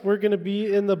We're going to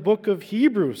be in the book of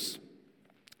Hebrews.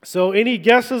 So any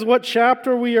guesses what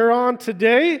chapter we are on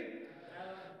today?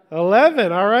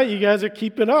 11. All right, you guys are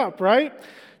keeping up, right?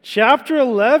 Chapter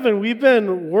 11, we've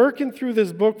been working through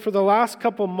this book for the last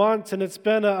couple months, and it's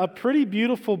been a pretty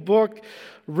beautiful book,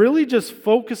 really just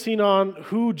focusing on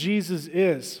who Jesus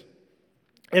is.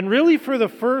 And really for the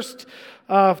first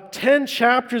 10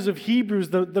 chapters of Hebrews,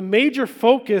 the major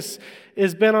focus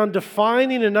has been on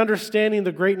defining and understanding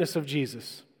the greatness of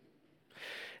Jesus.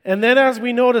 And then as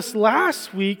we noticed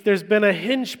last week, there's been a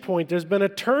hinge point, there's been a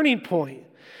turning point.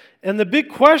 And the big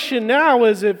question now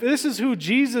is, if this is who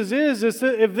Jesus is,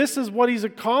 if this is what he's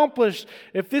accomplished,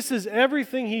 if this is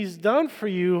everything he's done for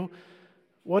you,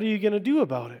 what are you going to do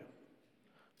about it?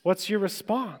 What's your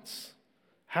response?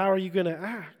 How are you going to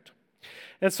act?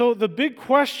 And so the big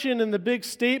question and the big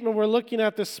statement we're looking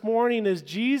at this morning is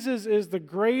Jesus is the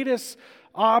greatest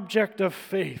object of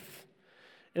faith.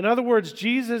 In other words,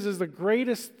 Jesus is the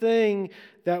greatest thing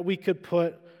that we could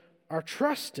put our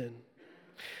trust in.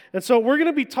 And so we're going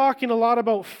to be talking a lot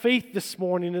about faith this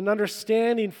morning and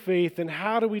understanding faith and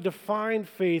how do we define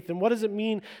faith and what does it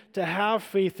mean to have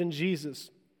faith in Jesus.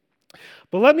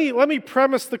 But let me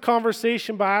premise the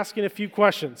conversation by asking a few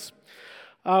questions.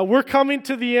 We're coming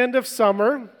to the end of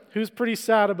summer. Who's pretty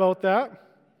sad about that?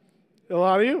 A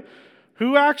lot of you.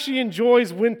 Who actually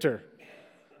enjoys winter?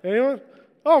 Anyone?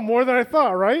 Oh, more than I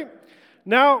thought, right?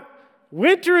 Now,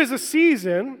 winter is a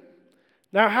season.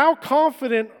 Now, how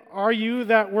confident are you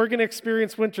that we're going to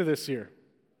experience winter this year?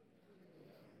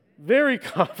 Very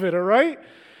confident, right?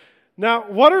 Now,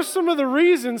 what are some of the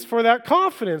reasons for that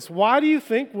confidence? Why do you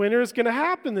think winter is going to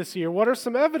happen this year? What are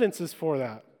some evidences for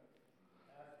that?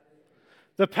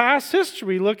 The past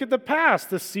history. Look at the past.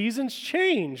 The seasons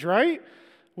change, right?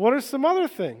 What are some other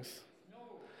things?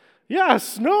 Yeah,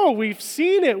 snow. We've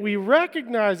seen it. We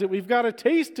recognize it. We've got a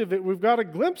taste of it. We've got a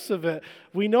glimpse of it.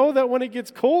 We know that when it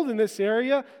gets cold in this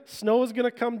area, snow is going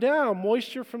to come down,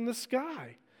 moisture from the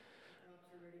sky.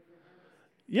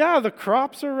 Yeah, the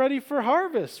crops are ready for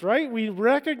harvest, right? We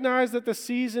recognize that the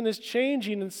season is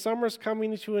changing and summer's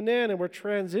coming to an end and we're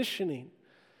transitioning.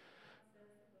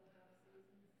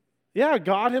 Yeah,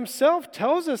 God himself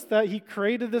tells us that he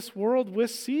created this world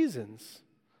with seasons,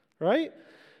 right?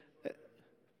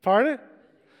 Pardon?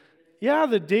 Yeah,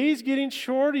 the day's getting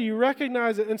shorter. You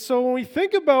recognize it. And so when we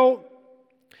think about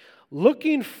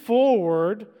looking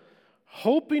forward,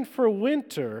 hoping for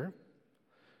winter,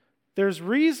 there's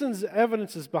reasons,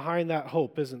 evidences behind that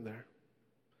hope, isn't there?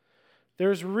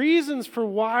 There's reasons for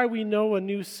why we know a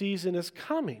new season is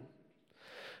coming.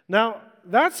 Now,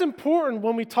 that's important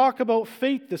when we talk about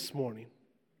faith this morning.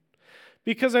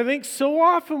 Because I think so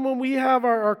often when we have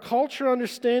our cultural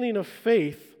understanding of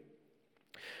faith,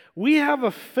 we have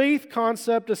a faith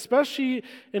concept, especially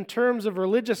in terms of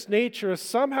religious nature, as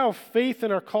somehow faith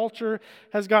in our culture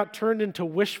has got turned into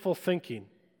wishful thinking.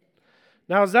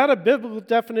 Now, is that a biblical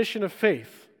definition of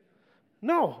faith?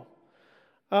 No.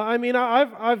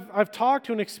 I've talked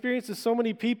to and experienced with so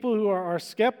many people who are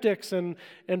skeptics and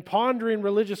pondering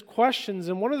religious questions,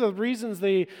 and one of the reasons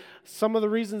some of the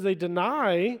reasons they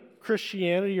deny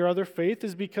Christianity or other faith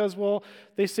is because, well,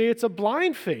 they say it's a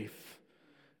blind faith.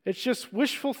 It's just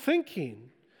wishful thinking.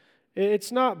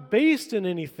 It's not based in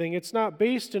anything. It's not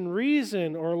based in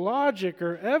reason or logic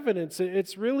or evidence.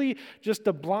 It's really just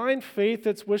a blind faith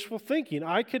that's wishful thinking.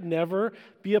 I could never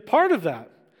be a part of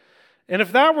that. And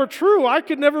if that were true, I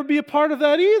could never be a part of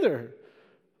that either.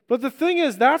 But the thing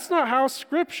is, that's not how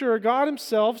Scripture or God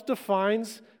himself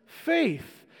defines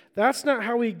faith. That's not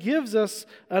how he gives us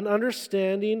an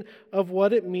understanding of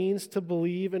what it means to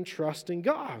believe and trust in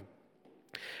God.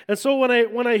 And so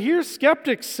when I hear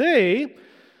skeptics say,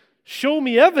 show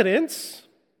me evidence,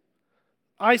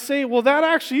 I say, well, that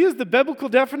actually is the biblical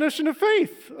definition of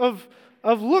faith, of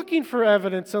looking for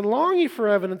evidence and longing for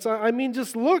evidence. I mean,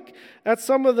 just look at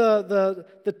some of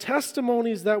the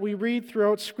testimonies that we read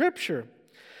throughout Scripture.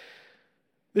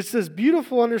 It's this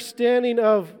beautiful understanding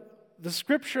of the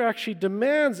Scripture actually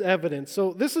demands evidence.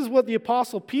 So this is what the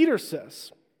Apostle Peter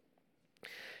says.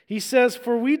 He says,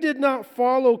 "For we did not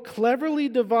follow cleverly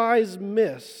devised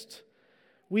myths.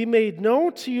 We made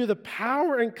known to you the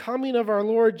power and coming of our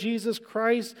Lord Jesus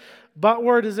Christ, but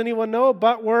does anyone know?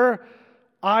 But we're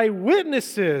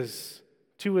eyewitnesses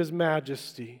to his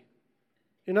majesty."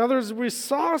 In other words, we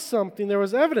saw something, there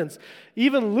was evidence.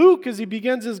 Even Luke, as he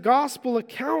begins his gospel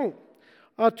account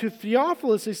to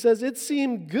Theophilus, he says, "It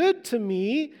seemed good to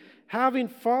me, having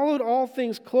followed all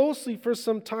things closely for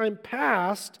some time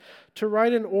past, to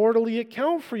write an orderly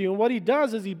account for you. And what he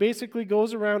does is he basically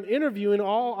goes around interviewing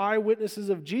all eyewitnesses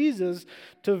of Jesus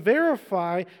to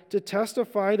verify, to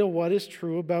testify to what is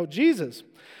true about Jesus.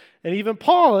 And even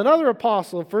Paul, another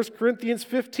apostle, in 1 Corinthians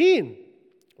 15,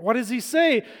 what does he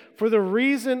say for the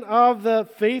reason of the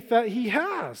faith that he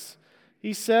has?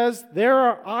 He says, there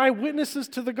are eyewitnesses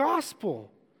to the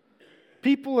gospel.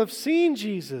 People have seen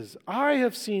Jesus. I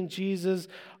have seen Jesus.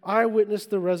 I witnessed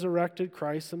the resurrected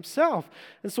Christ himself.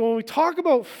 And so when we talk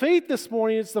about faith this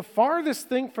morning, it's the farthest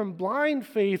thing from blind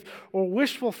faith or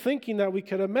wishful thinking that we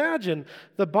could imagine.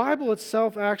 The Bible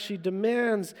itself actually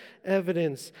demands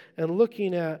evidence and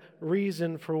looking at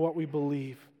reason for what we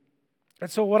believe. And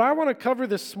so what I want to cover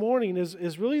this morning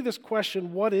is really this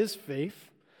question, what is faith?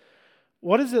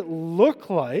 What does it look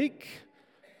like?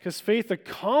 Because faith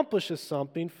accomplishes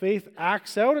something, faith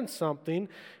acts out in something,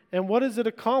 and what does it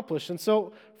accomplish? And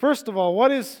so, first of all,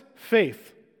 what is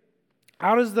faith?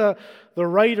 How does the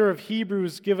writer of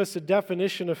Hebrews give us a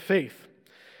definition of faith?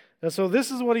 And so this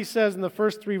is what he says in the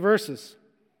first 3 verses.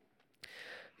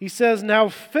 He says, now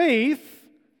faith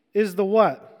is the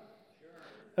what?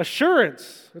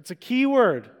 Assurance. It's a key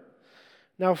word.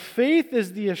 Now faith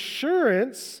is the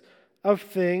assurance of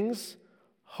things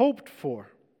hoped for.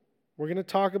 We're going to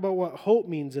talk about what hope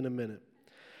means in a minute.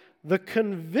 The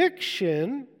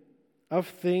conviction of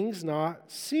things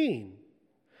not seen.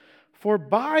 For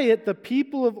by it the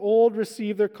people of old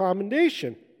received their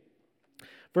commendation.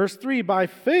 Verse 3, by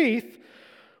faith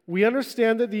we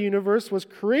understand that the universe was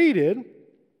created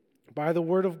by the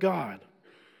word of God,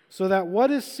 so that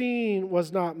what is seen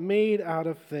was not made out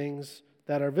of things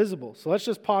that are visible. So let's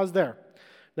just pause there.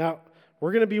 Now,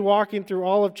 we're going to be walking through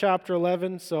all of chapter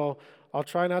 11, so I'll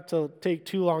try not to take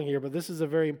too long here, but this is a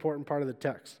very important part of the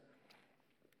text.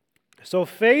 So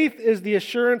faith is the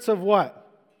assurance of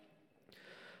what?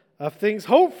 Of things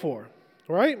hoped for,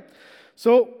 right?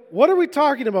 So what are we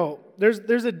talking about?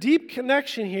 There's a deep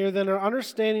connection here than an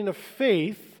understanding of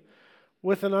faith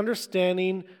with an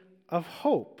understanding of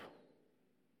hope.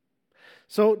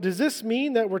 So does this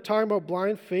mean that we're talking about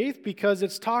blind faith? Because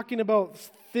it's talking about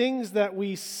things that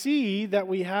we see that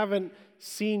we haven't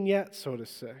seen yet, so to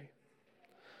say.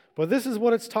 But this is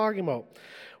what it's talking about.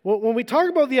 When we talk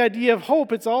about the idea of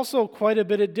hope, it's also quite a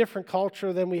bit of different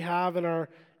culture than we have in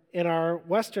our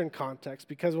Western context.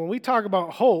 Because when we talk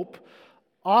about hope,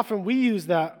 often we use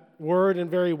that word in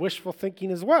very wishful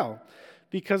thinking as well.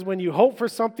 Because when you hope for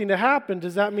something to happen,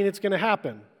 does that mean it's going to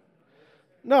happen?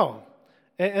 No.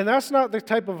 And that's not the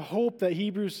type of hope that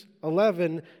Hebrews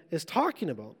 11 is talking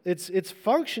about. It's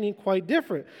functioning quite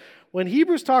different. When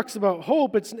Hebrews talks about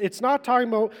hope, it's not talking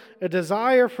about a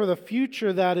desire for the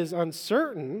future that is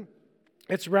uncertain.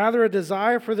 It's rather a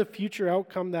desire for the future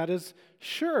outcome that is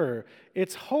sure.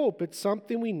 It's hope. It's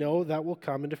something we know that will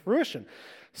come into fruition.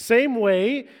 Same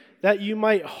way that you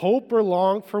might hope or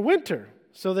long for winter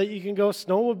so that you can go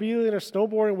snowmobiling or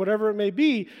snowboarding, whatever it may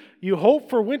be. You hope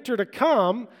for winter to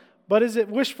come, but is it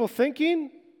wishful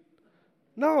thinking?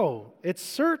 No, it's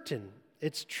certain.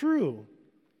 It's true.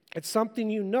 It's something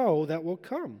you know that will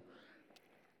come.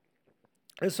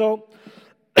 And so,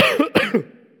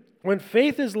 when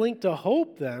faith is linked to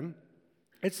hope, then,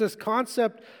 it's this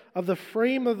concept of the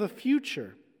frame of the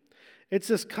future. It's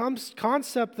this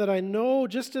concept that I know,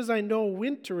 just as I know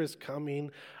winter is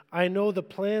coming, I know the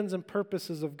plans and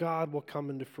purposes of God will come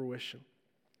into fruition.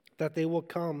 That they will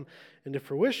come into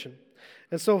fruition.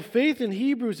 And so faith in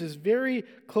Hebrews is very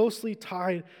closely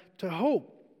tied to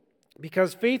hope.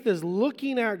 Because faith is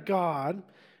looking at God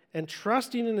and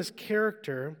trusting in His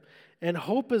character, and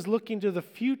hope is looking to the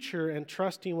future and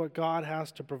trusting what God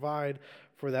has to provide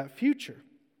for that future.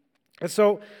 And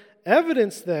so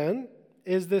evidence then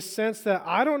is this sense that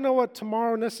I don't know what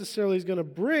tomorrow necessarily is going to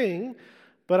bring,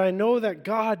 but I know that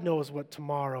God knows what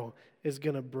tomorrow is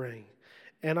going to bring.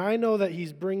 And I know that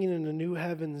He's bringing in a new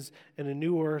heavens and a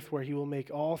new earth where He will make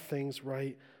all things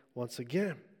right once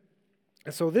again.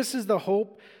 And so this is the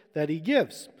hope that He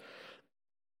gives.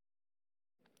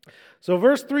 So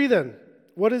verse 3 then,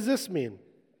 what does this mean?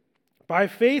 By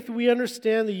faith we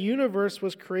understand the universe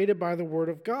was created by the word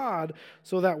of God,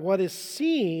 so that what is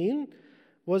seen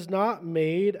was not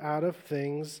made out of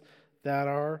things that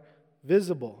are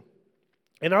visible.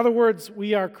 In other words,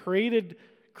 we are created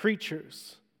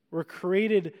creatures. We're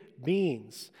created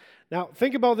beings. Now,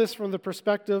 think about this from the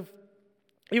perspective,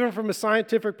 even from a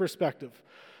scientific perspective.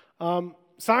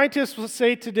 Scientists will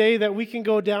say today that we can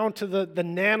go down to the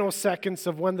nanoseconds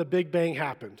of when the Big Bang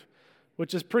happened,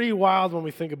 which is pretty wild when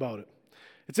we think about it.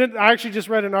 I actually just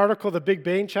read an article, the Big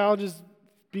Bang theory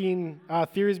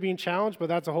is being challenged, but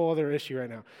that's a whole other issue right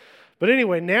now. But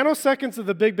anyway, nanoseconds of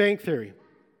the Big Bang theory.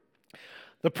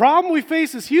 The problem we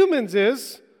face as humans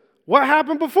is, what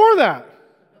happened before that?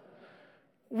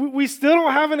 We still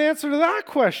don't have an answer to that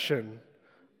question.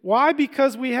 Why?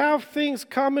 Because we have things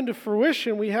come into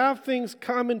fruition, we have things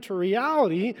come into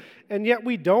reality, and yet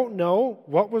we don't know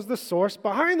what was the source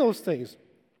behind those things.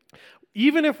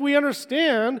 Even if we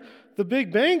understand the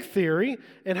Big Bang Theory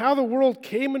and how the world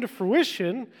came into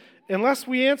fruition, unless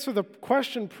we answer the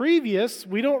question previous,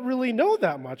 we don't really know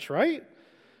that much, right?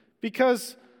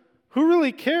 Because who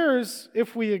really cares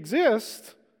if we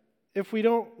exist if we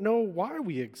don't know why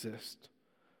we exist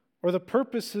or the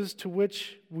purposes to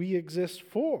which we exist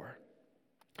for?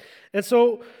 And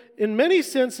so, in many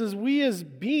senses, we as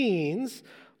beings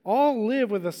all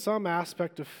live with some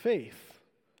aspect of faith,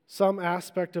 some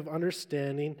aspect of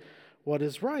understanding what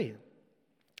is right.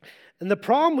 And the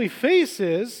problem we face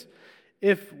is,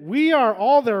 if we are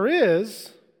all there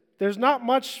is, there's not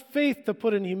much faith to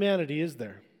put in humanity, is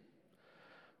there?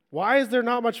 Why is there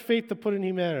not much faith to put in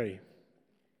humanity?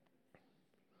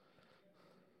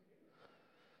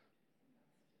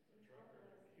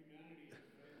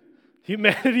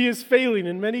 Humanity is failing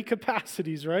in many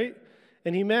capacities, right?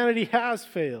 And humanity has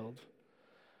failed.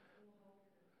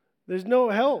 There's no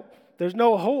help. There's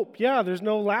no hope. Yeah, there's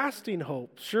no lasting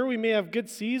hope. Sure, we may have good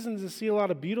seasons and see a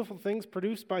lot of beautiful things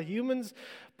produced by humans,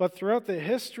 but throughout the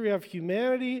history of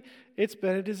humanity, it's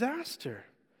been a disaster.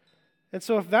 And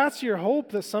so if that's your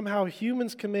hope, that somehow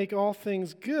humans can make all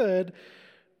things good,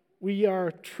 we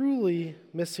are truly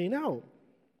missing out.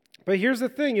 But here's the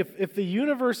thing, if the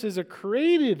universe is a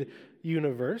created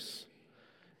universe,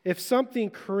 if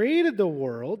something created the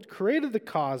world, created the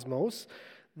cosmos,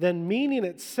 then meaning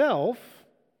itself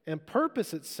and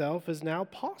purpose itself is now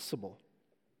possible.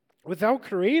 Without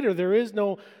Creator, there is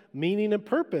no meaning and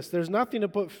purpose. There's nothing to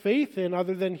put faith in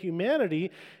other than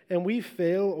humanity, and we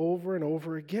fail over and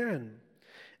over again.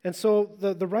 And so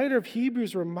the writer of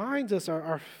Hebrews reminds us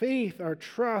our faith, our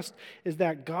trust, is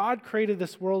that God created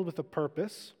this world with a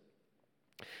purpose.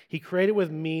 He created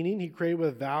with meaning, He created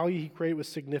with value, He created with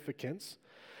significance.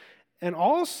 And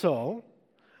also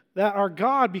that our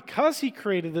God, because He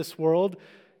created this world,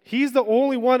 He's the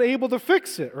only one able to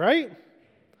fix it, right?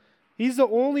 He's the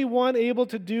only one able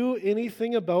to do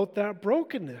anything about that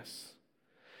brokenness.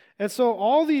 And so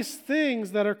all these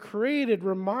things that are created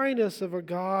remind us of a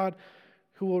God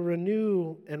who will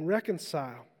renew and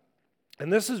reconcile.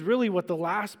 And this is really what the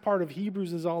last part of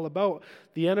Hebrews is all about.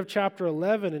 The end of chapter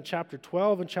 11 and chapter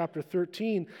 12 and chapter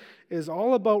 13 is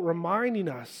all about reminding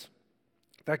us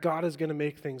that God is going to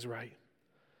make things right.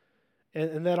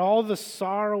 And that all the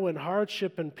sorrow and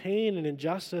hardship and pain and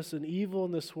injustice and evil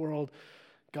in this world,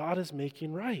 God is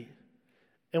making right.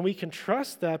 And we can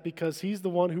trust that because He's the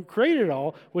one who created it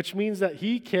all, which means that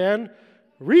He can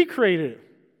recreate it.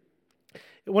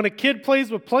 When a kid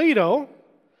plays with Play-Doh,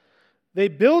 they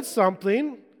build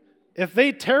something. If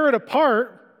they tear it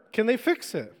apart, can they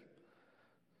fix it?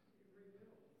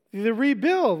 They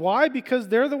rebuild. Why? Because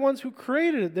they're the ones who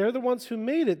created it. They're the ones who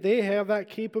made it. They have that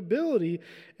capability,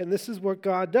 and this is what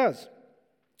God does.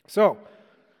 So,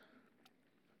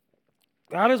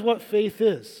 that is what faith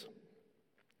is.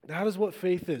 That is what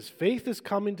faith is. Faith is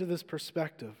coming to this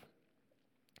perspective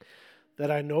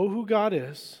that I know who God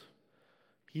is.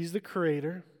 He's the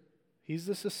creator. He's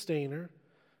the sustainer.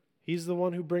 He's the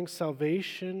one who brings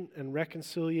salvation and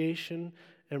reconciliation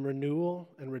and renewal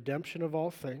and redemption of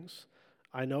all things.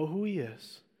 I know who He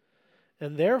is.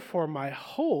 And therefore, my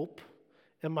hope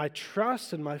and my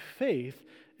trust and my faith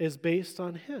is based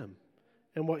on Him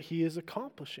and what He is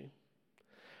accomplishing.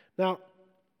 Now,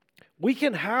 we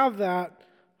can have that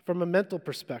from a mental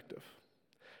perspective.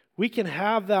 We can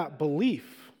have that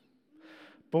belief.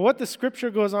 But what the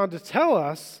Scripture goes on to tell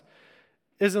us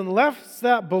is unless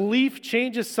that belief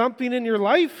changes something in your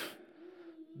life,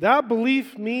 that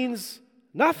belief means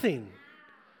nothing.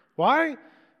 Why?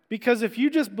 Because if you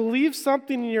just believe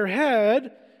something in your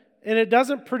head and it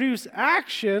doesn't produce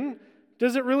action,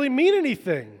 does it really mean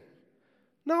anything?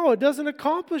 No, it doesn't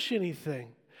accomplish anything.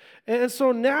 And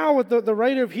so now what the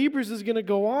writer of Hebrews is going to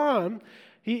go on,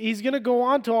 he's going to go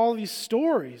on to all these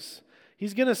stories.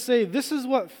 He's going to say, this is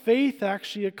what faith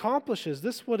actually accomplishes.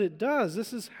 This is what it does.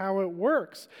 This is how it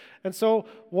works. And so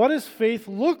what does faith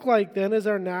look like then is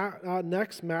our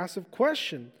next massive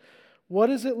question. What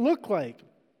does it look like?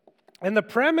 And the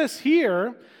premise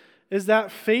here is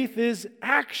that faith is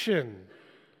action.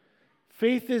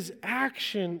 Faith is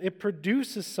action. It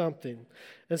produces something.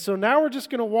 And so now we're just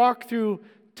going to walk through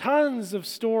tons of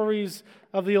stories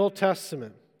of the Old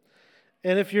Testament.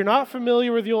 And if you're not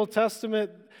familiar with the Old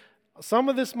Testament, some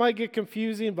of this might get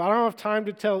confusing, but I don't have time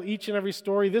to tell each and every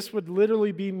story. This would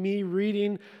literally be me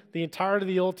reading the entirety of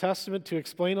the Old Testament to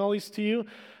explain all these to you.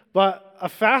 But a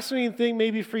fascinating thing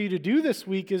maybe for you to do this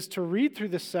week is to read through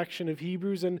this section of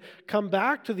Hebrews and come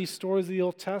back to these stories of the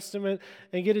Old Testament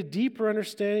and get a deeper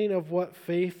understanding of what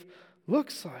faith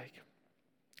looks like.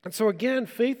 And so again,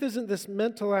 faith isn't this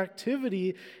mental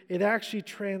activity, it actually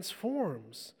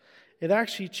transforms. It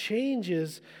actually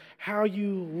changes how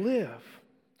you live.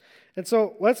 And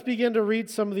so let's begin to read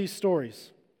some of these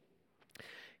stories.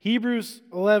 Hebrews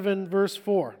 11, verse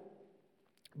 4.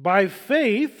 By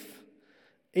faith,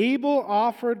 Abel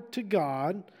offered to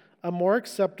God a more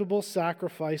acceptable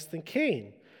sacrifice than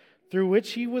Cain, through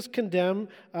which he was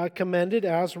commended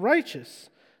as righteous.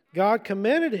 God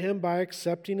commended him by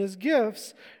accepting his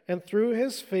gifts, and through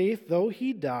his faith, though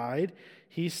he died,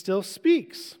 he still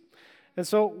speaks. And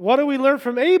so what do we learn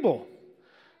from Abel?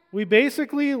 We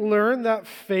basically learn that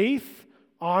faith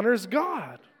honors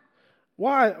God.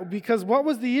 Why? Because what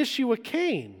was the issue with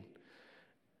Cain?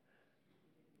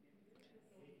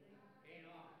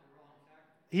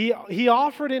 He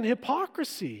offered in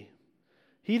hypocrisy.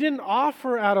 He didn't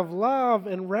offer out of love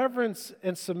and reverence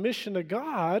and submission to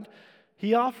God.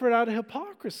 He offered out of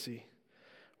hypocrisy.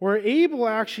 Where Abel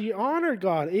actually honored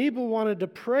God. Abel wanted to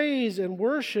praise and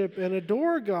worship and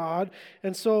adore God.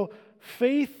 And so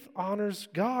faith honors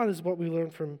God is what we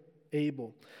learn from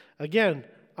Abel. Again,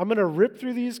 I'm going to rip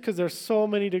through these because there's so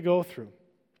many to go through.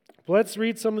 Let's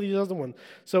read some of these other ones.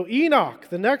 So Enoch,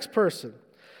 the next person.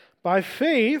 By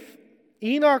faith,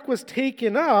 Enoch was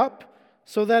taken up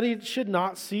so that he should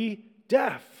not see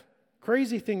death.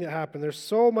 Crazy thing that happened. There's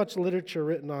so much literature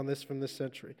written on this from this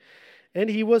century. And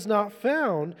he was not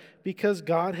found because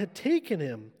God had taken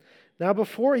him. Now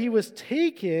before he was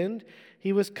taken,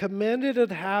 he was commended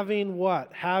at having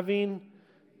what? Having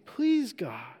pleased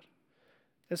God.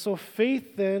 And so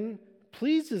faith then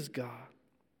pleases God.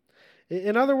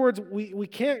 In other words, we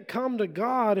can't come to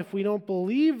God if we don't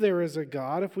believe there is a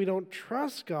God, if we don't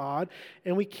trust God,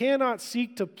 and we cannot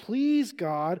seek to please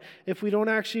God if we don't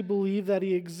actually believe that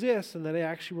He exists and that He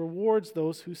actually rewards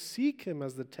those who seek Him,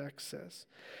 as the text says.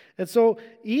 And so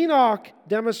Enoch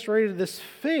demonstrated this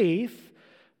faith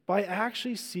by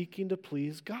actually seeking to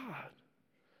please God,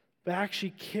 by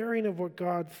actually caring of what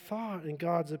God thought and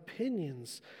God's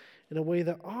opinions in a way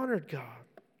that honored God.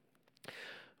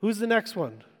 Who's the next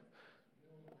one?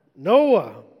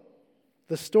 Noah,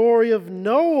 the story of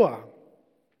Noah.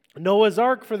 Noah's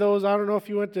Ark, for those, I don't know if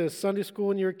you went to Sunday school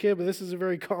when you were a kid, but this is a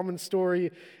very common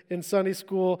story in Sunday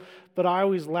school. But I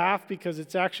always laugh because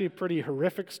it's actually a pretty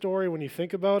horrific story when you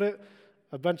think about it.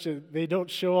 They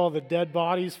don't show all the dead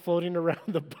bodies floating around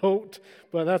the boat,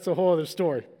 but that's a whole other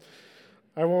story.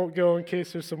 I won't go in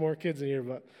case there's some more kids in here,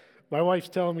 but my wife's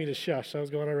telling me to shush. I was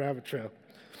going on a rabbit trail.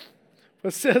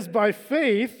 It says, by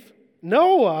faith,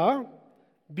 Noah,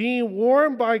 being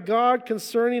warned by God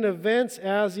concerning events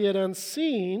as yet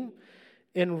unseen,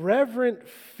 in reverent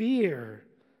fear,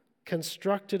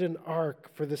 constructed an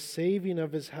ark for the saving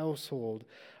of his household.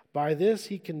 By this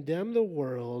he condemned the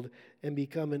world and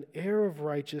become an heir of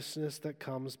righteousness that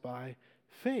comes by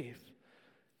faith.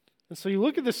 And so you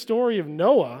look at the story of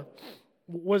Noah.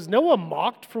 Was Noah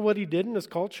mocked for what he did in his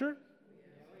culture?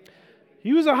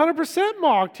 He was 100%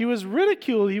 mocked. He was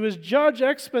ridiculed. He was judged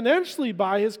exponentially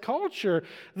by his culture,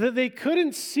 that they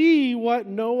couldn't see what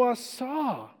Noah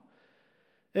saw.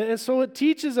 And so it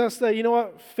teaches us that, you know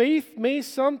what, faith may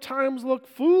sometimes look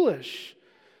foolish.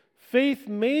 Faith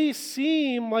may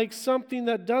seem like something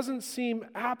that doesn't seem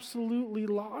absolutely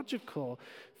logical.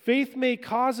 Faith may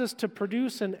cause us to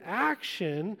produce an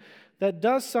action that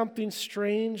does something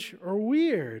strange or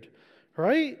weird,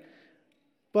 right?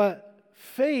 But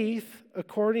faith,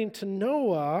 according to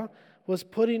Noah, was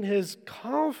putting his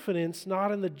confidence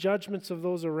not in the judgments of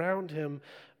those around him,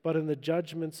 but in the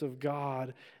judgments of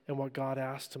God and what God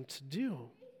asked him to do.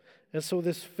 And so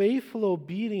this faithful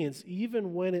obedience,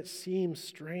 even when it seems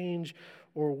strange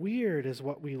or weird, is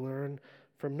what we learn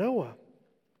from Noah.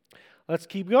 Let's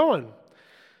keep going.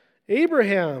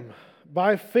 Abraham.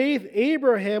 By faith,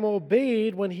 Abraham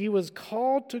obeyed when he was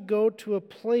called to go to a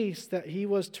place that he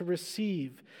was to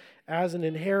receive as an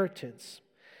inheritance.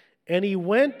 And he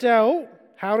went out.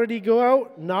 How did he go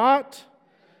out? Not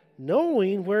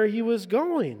knowing where he was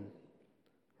going.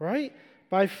 Right?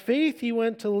 By faith he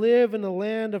went to live in the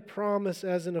land of promise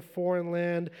as in a foreign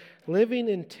land, living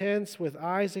in tents with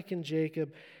Isaac and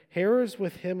Jacob, heirs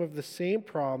with him of the same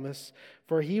promise,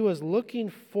 for he was looking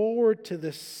forward to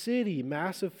the city.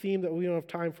 Massive theme that we don't have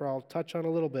time for, I'll touch on a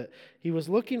little bit. He was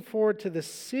looking forward to the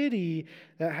city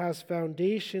that has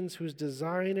foundations, whose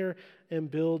designer and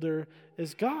builder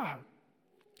is God.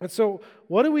 And so,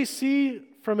 what do we see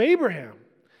from Abraham?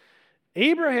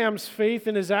 Abraham's faith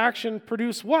and his action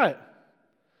produced what?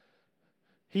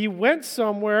 He went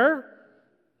somewhere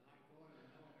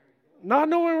not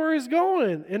knowing where he's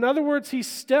going. In other words, he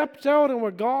stepped out in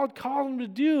what God called him to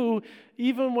do,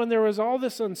 even when there was all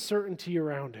this uncertainty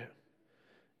around it.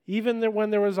 Even when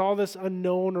there was all this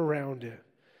unknown around it.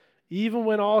 Even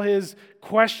when all his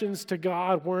questions to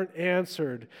God weren't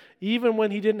answered. Even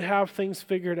when he didn't have things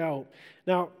figured out.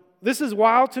 Now, this is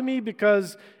wild to me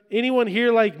because anyone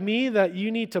here like me that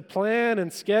you need to plan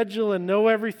and schedule and know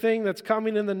everything that's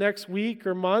coming in the next week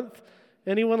or month?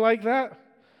 Anyone like that?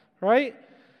 Right?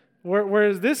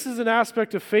 Whereas this is an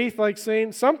aspect of faith like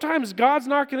saying, sometimes God's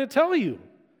not going to tell you.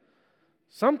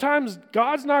 Sometimes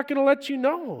God's not going to let you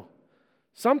know.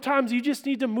 Sometimes you just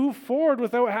need to move forward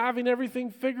without having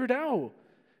everything figured out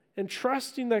and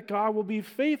trusting that God will be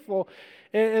faithful.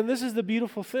 And this is the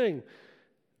beautiful thing.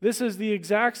 This is the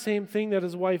exact same thing that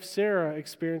his wife Sarah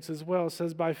experienced as well. It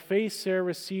says, by faith Sarah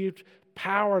received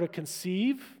power to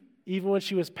conceive, even when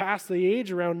she was past the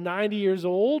age, around 90 years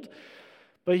old.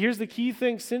 But here's the key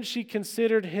thing, since she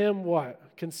considered him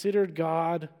what? Considered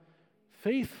God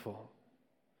faithful.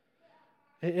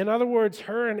 In other words,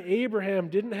 her and Abraham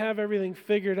didn't have everything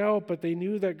figured out, but they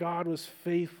knew that God was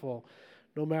faithful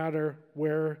no matter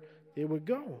where it would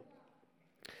go.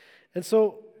 And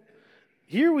so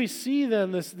here we see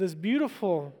then this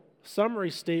beautiful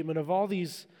summary statement of all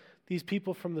these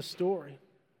people from the story.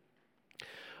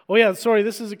 Oh yeah, sorry,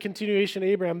 this is a continuation of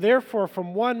Abraham. Therefore,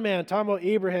 from one man, talking about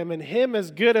Abraham, and him as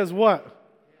good as what?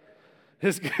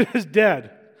 As good as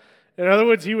dead. In other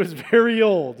words, he was very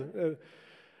old.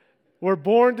 Were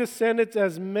born descendants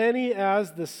as many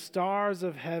as the stars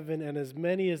of heaven and as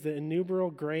many as the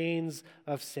innumerable grains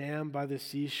of sand by the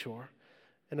seashore.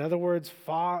 In other words,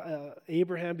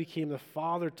 Abraham became the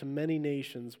father to many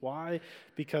nations. Why?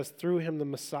 Because through him the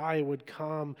Messiah would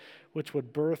come, which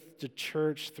would birth the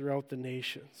church throughout the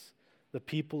nations, the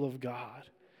people of God.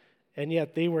 And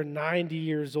yet they were 90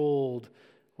 years old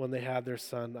when they had their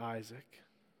son Isaac.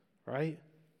 Right?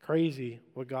 Crazy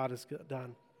what God has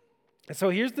done. And so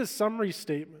here's the summary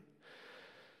statement.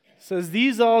 It says,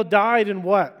 these all died in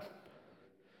what?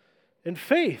 In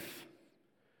faith.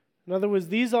 In other words,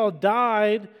 these all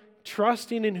died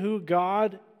trusting in who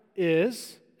God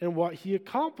is and what he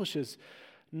accomplishes,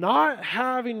 not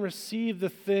having received the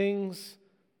things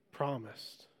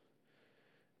promised.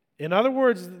 In other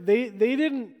words, they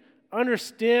didn't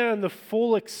understand the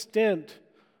full extent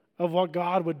of what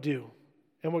God would do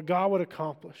and what God would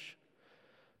accomplish.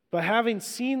 But having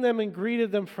seen them and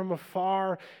greeted them from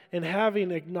afar, and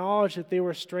having acknowledged that they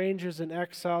were strangers and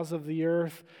exiles of the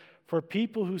earth, for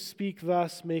people who speak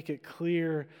thus make it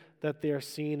clear that they are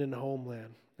seen in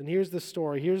homeland. And here's the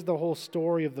story. Here's the whole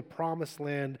story of the promised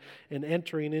land and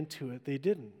entering into it. They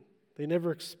didn't. They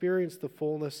never experienced the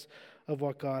fullness of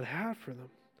what God had for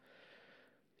them.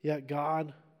 Yet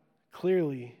God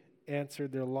clearly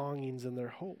answered their longings and their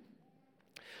hope.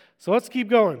 So let's keep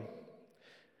going.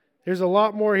 There's a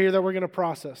lot more here that we're going to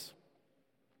process.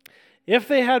 If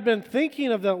they had been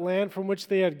thinking of that land from which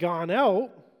they had gone out,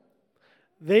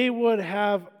 they would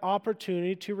have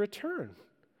opportunity to return.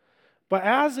 But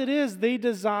as it is, they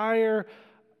desire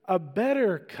a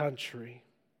better country.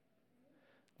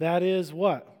 That is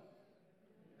what?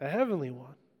 A heavenly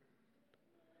one.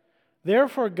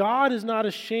 Therefore, God is not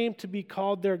ashamed to be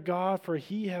called their God, for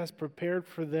he has prepared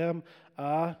for them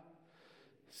a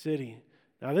city.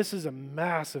 Now, this is a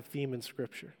massive theme in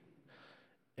Scripture.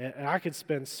 And I could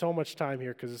spend so much time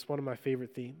here because it's one of my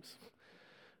favorite themes.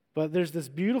 But there's this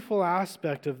beautiful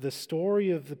aspect of the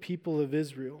story of the people of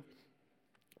Israel.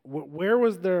 Where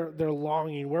was their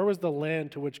longing? Where was the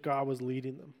land to which God was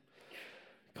leading them?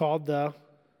 Called the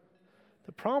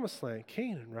Promised Land,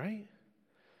 Canaan, right?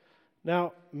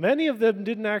 Now, many of them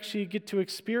didn't actually get to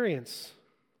experience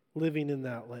living in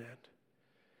that land.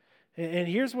 And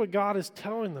here's what God is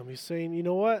telling them. He's saying, you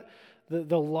know what?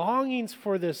 The longings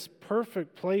for this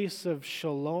perfect place of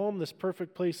shalom, this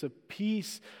perfect place of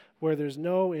peace, where there's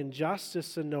no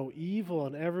injustice and no evil,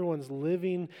 and everyone's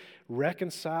living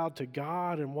reconciled to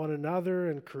God and one another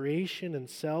and creation and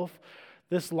self,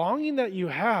 this longing that you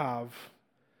have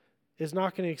is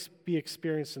not going to be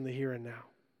experienced in the here and now.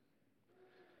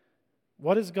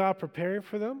 What is God preparing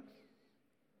for them?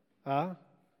 A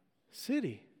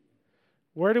city.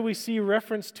 Where do we see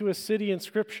reference to a city in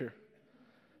Scripture?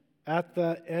 At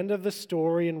the end of the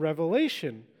story in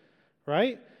Revelation,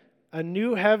 right? A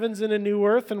new heavens and a new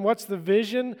earth. And what's the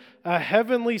vision? A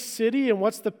heavenly city. And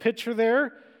what's the picture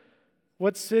there?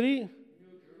 What city?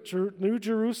 New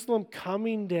Jerusalem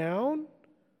coming down.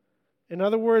 In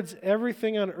other words,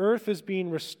 everything on earth is being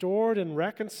restored and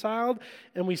reconciled,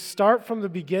 and we start from the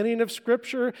beginning of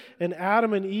Scripture, and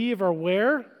Adam and Eve are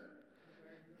where?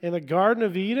 In the Garden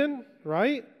of Eden,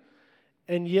 right?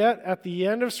 And yet, at the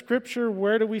end of Scripture,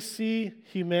 where do we see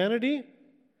humanity?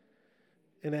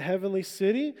 In a heavenly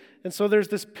city. And so there's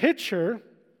this picture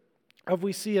of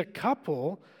we see a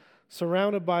couple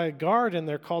surrounded by a garden.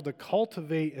 They're called to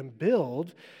cultivate and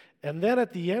build. And then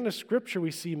at the end of Scripture,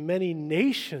 we see many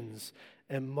nations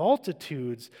and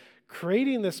multitudes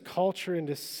creating this culture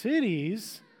into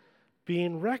cities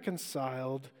being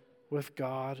reconciled with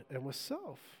God and with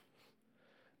self.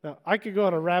 Now, I could go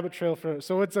on a rabbit trail for it.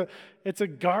 So it's a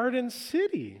garden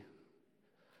city.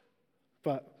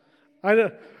 But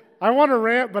I want to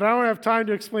rant, but I don't have time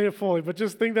to explain it fully. But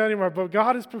just think that anymore. But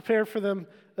God has prepared for them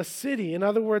a city. In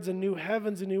other words, a new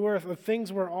heavens, a new earth, a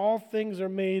things where all things are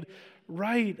made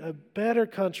right, a better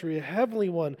country, a heavenly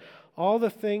one, all the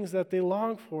things that they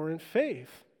long for in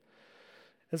faith.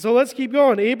 And so let's keep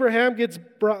going. Abraham gets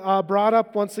brought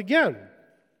up once again.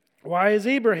 Why is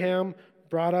Abraham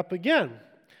brought up again?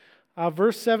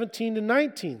 Verse 17 to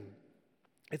 19.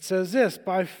 It says this,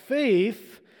 by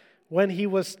faith, when he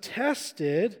was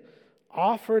tested,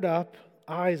 offered up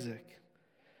Isaac,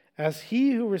 as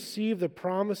he who received the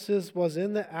promises was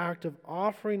in the act of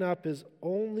offering up his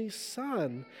only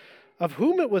son, of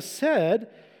whom it was said,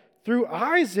 through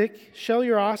Isaac shall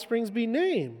your offsprings be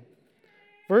named.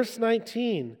 Verse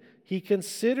 19, he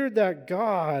considered that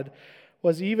God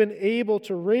was even able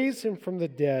to raise him from the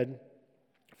dead,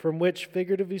 from which,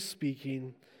 figuratively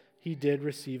speaking, he did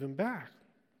receive him back.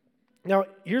 Now,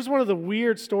 here's one of the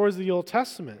weird stories of the Old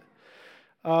Testament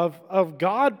of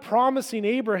God promising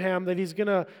Abraham that he's going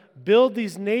to build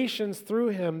these nations through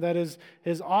him, that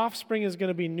his offspring is going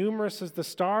to be numerous as the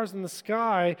stars in the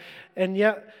sky, and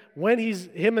yet when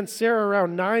him and Sarah are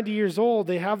around 90 years old,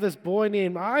 they have this boy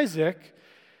named Isaac.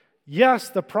 Yes,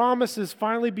 the promise is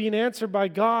finally being answered by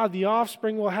God. The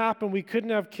offspring will happen. We couldn't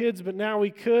have kids, but now we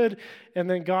could. And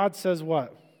then God says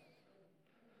what?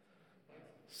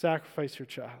 Sacrifice your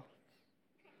child.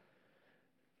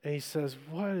 And he says,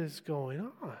 what is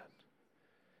going on?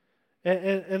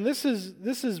 And this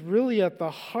is really at the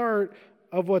heart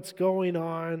of what's going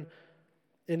on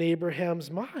in Abraham's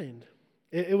mind.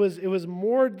 It was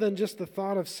more than just the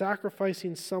thought of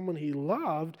sacrificing someone he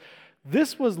loved.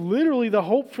 This was literally the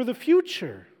hope for the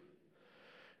future.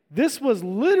 This was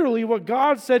literally what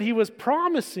God said he was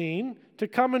promising to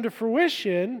come into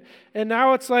fruition. And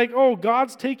now it's like, oh,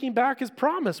 God's taking back his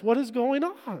promise. What is going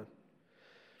on?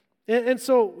 And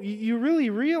so you really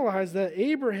realize that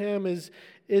Abraham is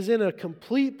in a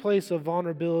complete place of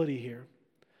vulnerability here.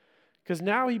 Because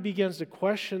now he begins to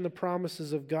question the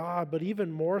promises of God, but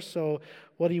even more so,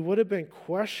 what he would have been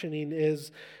questioning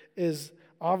is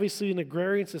obviously in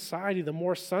agrarian society, the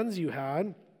more sons you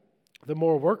had, the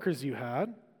more workers you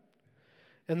had,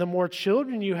 and the more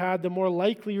children you had, the more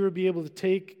likely you would be able to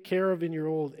take care of in your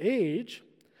old age.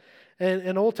 And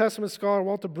an Old Testament scholar,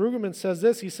 Walter Brueggemann, says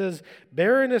this. He says,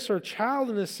 barrenness or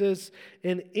childlessness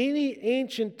in any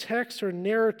ancient text or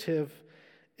narrative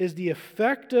is the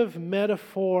effective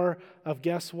metaphor of,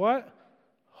 guess what?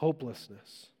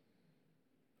 Hopelessness.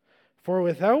 For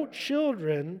without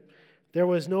children, there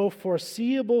was no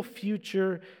foreseeable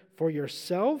future for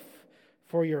yourself,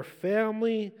 for your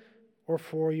family, or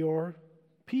for your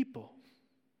people.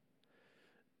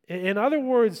 In other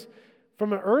words,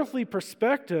 from an earthly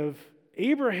perspective,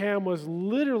 Abraham was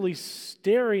literally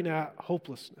staring at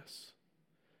hopelessness.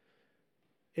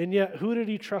 And yet, who did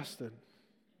he trust in?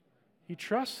 He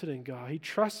trusted in God. He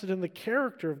trusted in the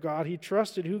character of God. He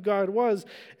trusted who God was.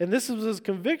 And this was his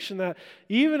conviction that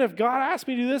even if God asked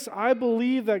me to do this, I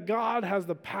believe that God has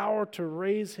the power to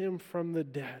raise him from the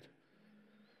dead.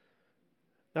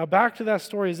 Now, back to that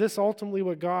story. Is this ultimately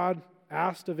what God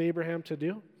asked of Abraham to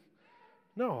do?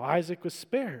 No, Isaac was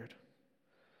spared.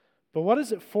 But what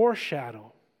does it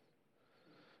foreshadow?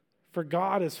 For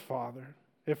God as Father,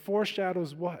 it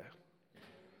foreshadows what?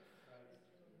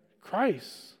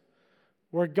 Christ.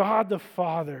 Where God the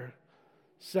Father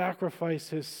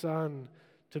sacrificed his Son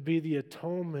to be the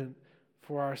atonement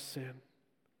for our sin,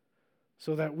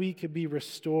 so that we could be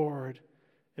restored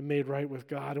and made right with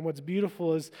God. And what's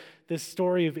beautiful is this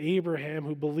story of Abraham,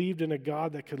 who believed in a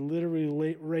God that could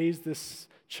literally raise this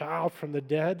child from the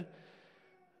dead.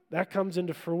 That comes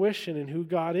into fruition in who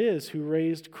God is, who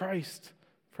raised Christ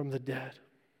from the dead.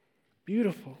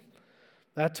 Beautiful.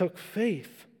 That took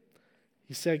faith.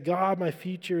 He said, God, my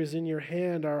future is in your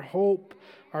hand. Our hope,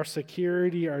 our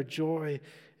security, our joy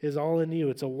is all in you.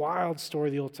 It's a wild story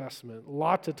of the Old Testament. A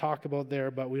lot to talk about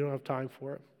there, but we don't have time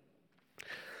for it.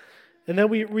 And then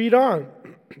we read on.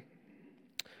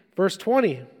 Verse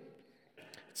 20, it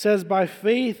says, by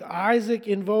faith Isaac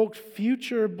invoked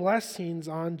future blessings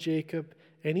on Jacob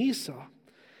and Esau.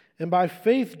 And by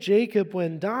faith Jacob,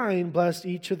 when dying, blessed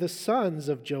each of the sons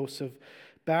of Joseph,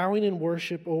 bowing in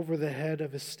worship over the head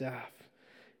of his staff.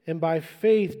 And by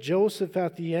faith Joseph,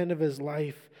 at the end of his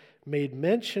life, made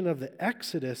mention of the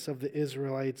exodus of the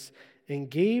Israelites and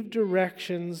gave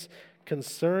directions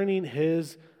concerning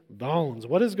his bones.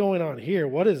 What is going on here?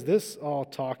 What is this all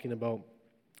talking about?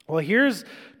 Well, here's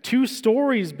two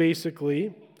stories,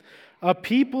 basically, of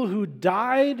people who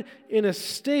died in a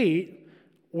state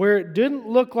where it didn't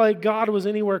look like God was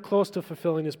anywhere close to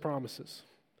fulfilling his promises.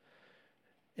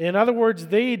 In other words,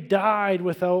 they died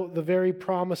without the very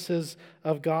promises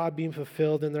of God being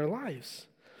fulfilled in their lives.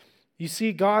 You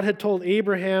see, God had told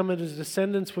Abraham and his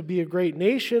descendants would be a great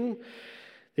nation.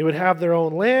 They would have their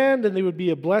own land, and they would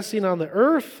be a blessing on the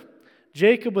earth.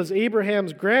 Jacob was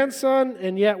Abraham's grandson,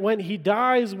 and yet when he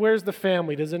dies, where's the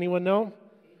family? Does anyone know?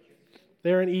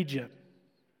 They're in Egypt.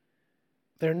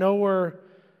 They're nowhere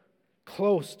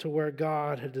close to where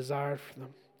God had desired for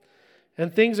them.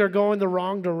 And things are going the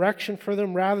wrong direction for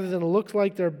them. Rather than look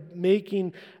like they're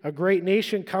making a great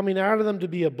nation coming out of them to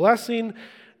be a blessing,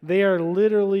 they are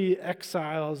literally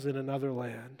exiles in another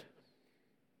land.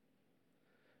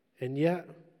 And yet,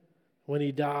 when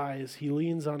he dies, he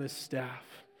leans on his staff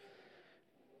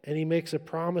and he makes a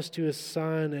promise to his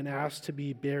son and asks to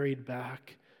be buried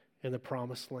back in the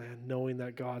promised land, knowing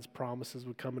that God's promises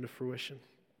would come into fruition.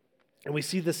 And we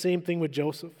see the same thing with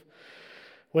Joseph.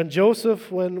 When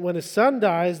his son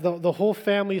dies, the whole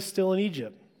family is still in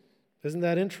Egypt. Isn't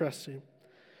that interesting?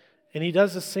 And he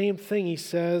does the same thing. He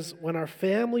says, when our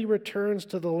family returns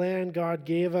to the land God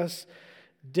gave us,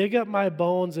 dig up my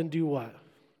bones and do what?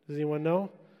 Does anyone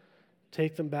know?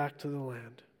 Take them back to the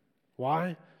land.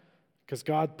 Why? Because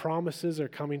God's promises are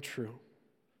coming true.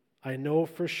 I know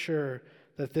for sure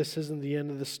that this isn't the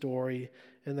end of the story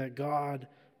and that God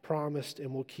promised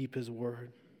and will keep his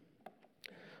word.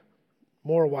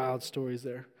 More wild stories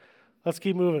there. Let's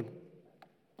keep moving.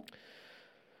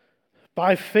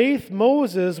 By faith,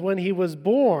 Moses, when he was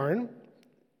born,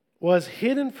 was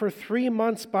hidden for 3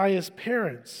 months by his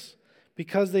parents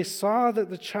because they saw that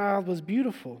the child was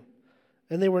beautiful,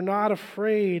 and they were not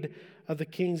afraid of the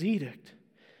king's edict.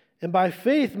 And by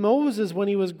faith, Moses, when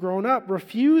he was grown up,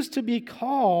 refused to be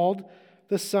called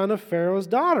the son of Pharaoh's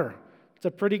daughter. It's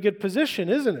a pretty good position,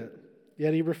 isn't it?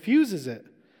 Yet he refuses it,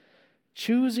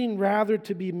 choosing rather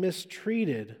to be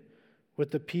mistreated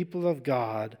with the people of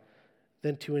God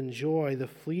than to enjoy the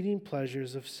fleeting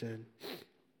pleasures of sin.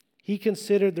 He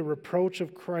considered the reproach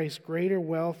of Christ greater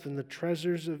wealth than the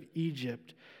treasures of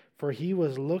Egypt, for he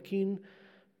was looking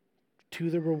to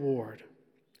the reward.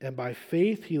 And by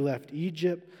faith he left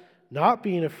Egypt, not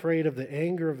being afraid of the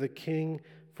anger of the king,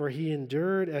 for he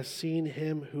endured as seeing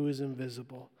him who is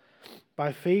invisible.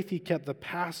 By faith he kept the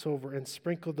Passover and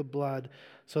sprinkled the blood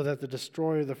so that the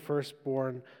destroyer of the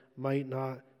firstborn might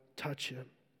not touch him.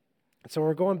 So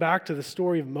we're going back to the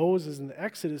story of Moses and the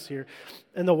Exodus here.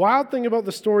 And the wild thing about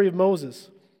the story of Moses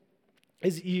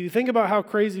is you think about how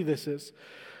crazy this is.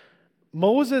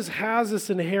 Moses has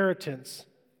this inheritance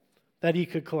that he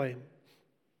could claim.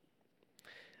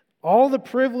 All the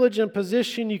privilege and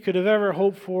position you could have ever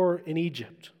hoped for in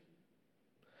Egypt.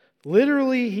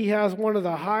 Literally, he has one of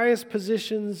the highest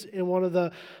positions in one of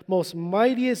the most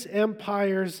mightiest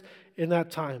empires in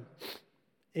that time.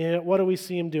 And what do we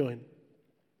see him doing?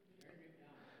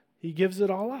 He gives it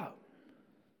all up.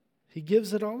 He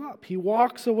gives it all up. He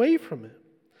walks away from it.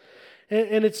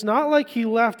 And it's not like he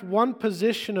left one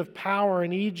position of power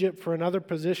in Egypt for another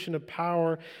position of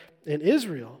power in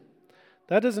Israel.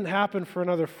 That doesn't happen for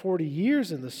another 40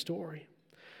 years in the story.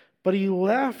 But he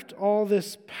left all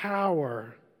this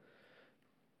power.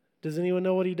 Does anyone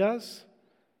know what he does?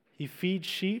 He feeds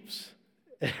sheep,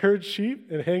 herds sheep,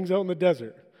 and hangs out in the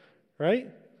desert. Right?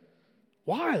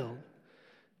 Wild.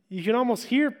 You can almost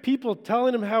hear people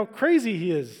telling him how crazy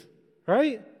he is.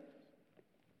 Right?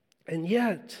 And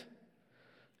yet,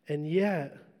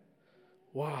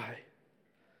 why?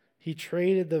 He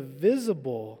traded the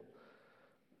visible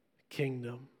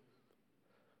kingdom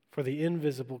for the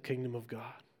invisible kingdom of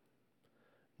God,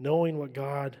 knowing what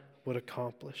God would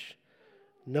accomplish,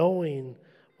 knowing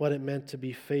what it meant to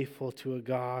be faithful to a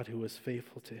God who was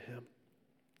faithful to him.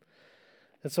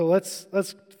 And so let's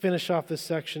finish off this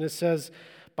section. It says,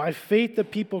 by faith the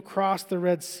people crossed the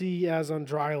Red Sea as on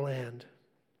dry land.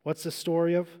 What's the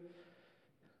story of?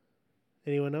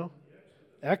 Anyone know?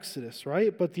 Exodus,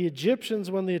 right? But the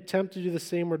Egyptians, when they attempted to do the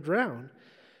same, were drowned.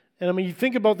 And I mean, you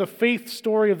think about the faith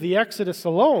story of the Exodus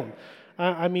alone.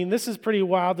 I mean, this is pretty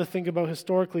wild to think about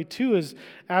historically too, is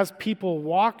as people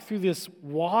walk through this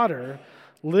water,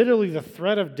 literally the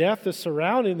threat of death is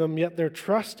surrounding them, yet they're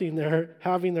trusting, they're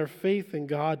having their faith in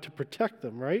God to protect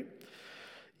them, right?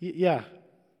 Yeah,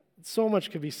 so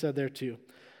much could be said there too.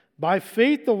 By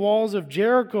faith, the walls of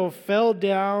Jericho fell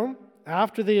down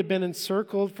after they had been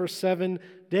encircled for 7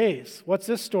 days. What's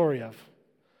this story of?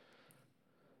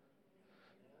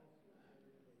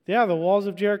 Yeah, the walls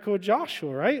of Jericho with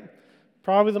Joshua, right?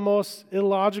 Probably the most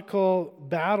illogical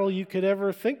battle you could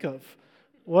ever think of.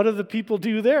 What do the people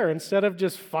do there? Instead of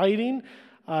just fighting,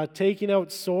 taking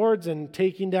out swords and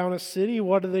taking down a city,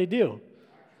 what do?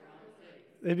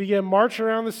 They begin marching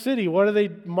around the city. What are they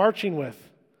marching with?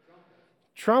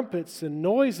 Trumpets and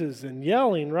noises and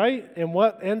yelling, right? And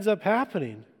what ends up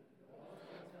happening?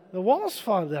 The walls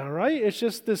fall down, right? It's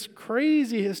just this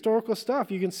crazy historical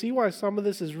stuff. You can see why some of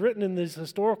this is written in these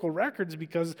historical records,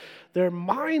 because they're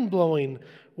mind-blowing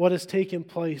what has taken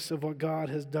place of what God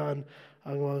has done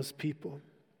among His people.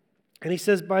 And he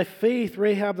says, by faith,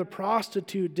 Rahab the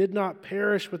prostitute did not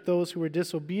perish with those who were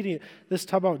disobedient. This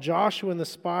talk about Joshua and the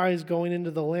spies going into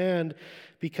the land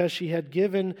because she had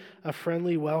given a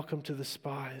friendly welcome to the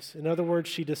spies. In other words,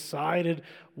 she decided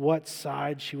what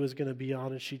side she was going to be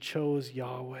on, and she chose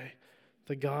Yahweh,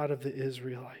 the God of the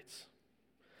Israelites.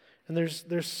 And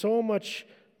there's so much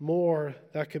more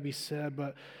that could be said,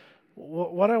 but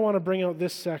what I want to bring out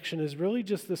this section is really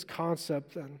just this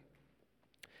concept then.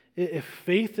 If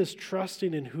faith is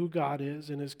trusting in who God is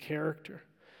and His character,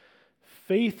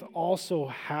 faith also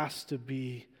has to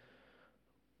be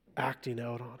acting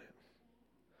out on it.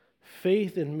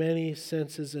 Faith in many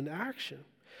senses in action.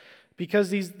 Because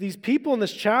these people in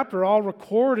this chapter are all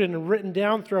recorded and written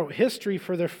down throughout history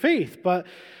for their faith. But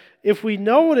if we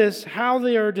notice how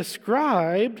they are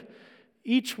described,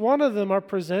 each one of them are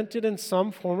presented in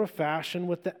some form or fashion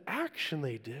with the action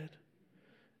they did.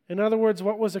 In other words,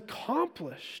 what was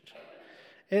accomplished.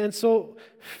 And so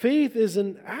faith is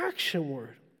an action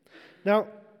word. Now,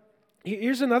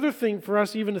 here's another thing for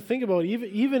us even to think about,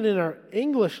 even in our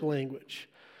English language.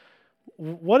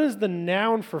 What is the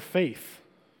noun for faith?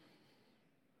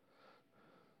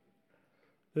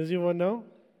 Does anyone know?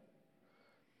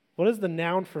 What is the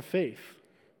noun for faith?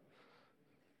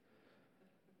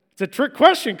 It's a trick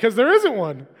question because there isn't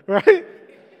one, right?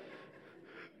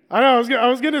 I know, I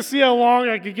was going to see how long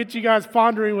I could get you guys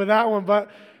pondering with that one,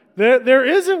 but there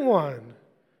isn't one.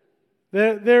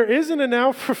 There isn't a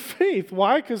noun for faith.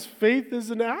 Why? Because faith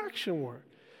is an action word.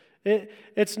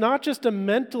 It's not just a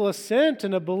mental assent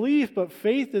and a belief, but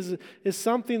faith is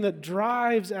something that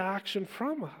drives action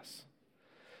from us.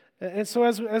 And so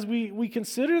as we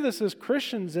consider this as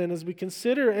Christians, and as we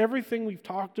consider everything we've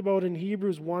talked about in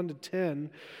Hebrews 1 to 10,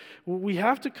 we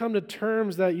have to come to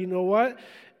terms that, you know what,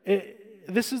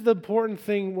 this is the important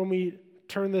thing when we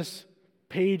turn this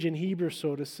page in Hebrews,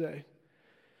 so to say.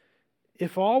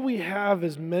 If all we have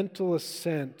is mental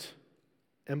assent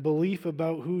and belief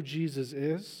about who Jesus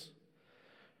is,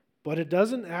 but it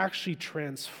doesn't actually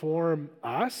transform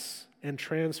us and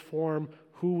transform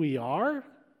who we are,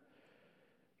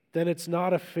 then it's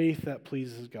not a faith that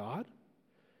pleases God.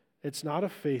 It's not a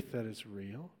faith that is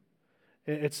real.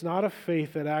 It's not a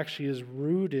faith that actually is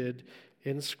rooted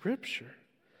in Scripture.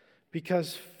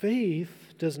 Because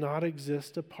faith does not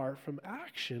exist apart from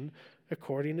action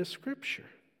according to Scripture.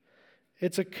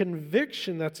 It's a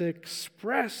conviction that's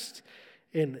expressed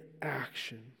in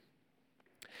action.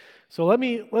 So let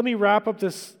me wrap up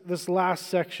this last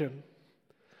section.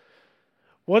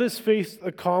 What does faith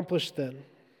accomplish then?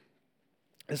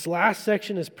 This last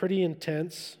section is pretty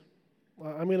intense.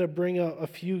 I'm going to bring a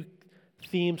few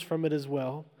themes from it as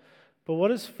well. But what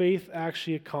does faith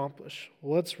actually accomplish?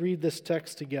 Well, let's read this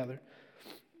text together.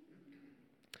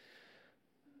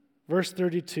 Verse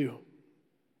 32.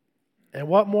 And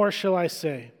what more shall I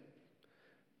say?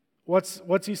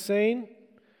 What's he saying?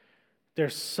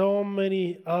 There's so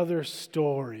many other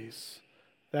stories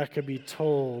that could be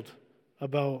told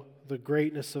about the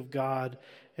greatness of God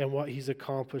and what He's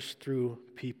accomplished through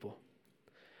people.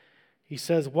 He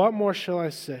says, what more shall I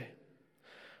say?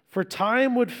 For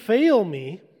time would fail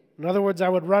me. In other words, I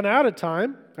would run out of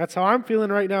time. That's how I'm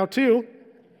feeling right now too.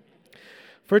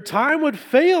 For time would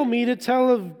fail me to tell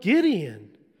of Gideon,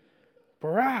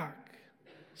 Barak,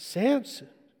 Samson,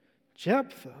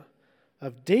 Jephthah,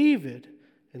 of David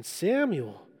and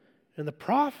Samuel and the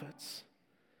prophets,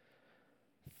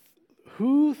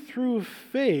 who through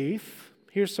faith,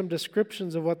 here's some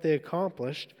descriptions of what they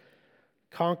accomplished,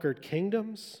 conquered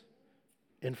kingdoms,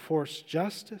 enforced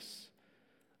justice,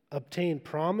 obtained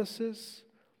promises,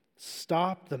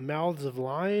 stopped the mouths of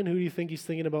lions. Who do you think he's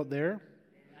thinking about there?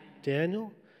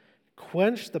 Daniel.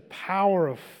 quenched the power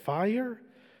of fire,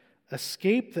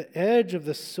 escaped the edge of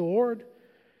the sword,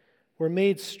 were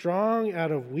made strong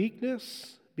out of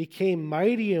weakness, became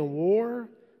mighty in war,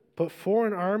 put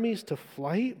foreign armies to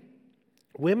flight.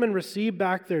 Women received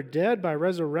back their dead by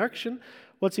resurrection.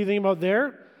 What's he thinking about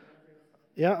there?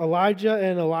 Yeah, Elijah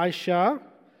and Elisha.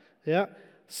 Yeah.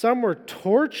 Some were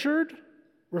tortured,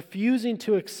 refusing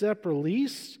to accept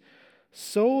release,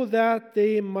 so that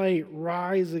they might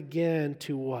rise again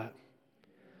to what?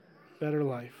 Better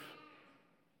life.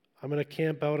 I'm going to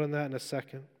camp out on that in a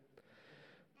second.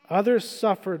 Others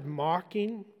suffered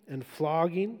mocking and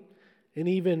flogging and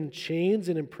even chains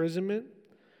and imprisonment.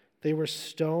 They were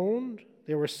stoned.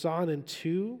 They were sawn in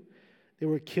two. They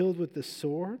were killed with the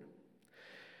sword.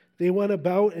 They went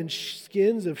about in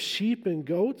skins of sheep and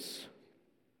goats,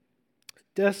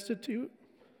 destitute,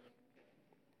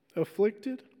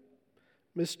 afflicted,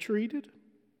 mistreated,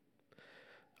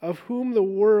 of whom the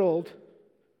world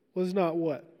was not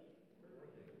what?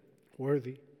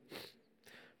 Worthy.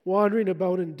 Wandering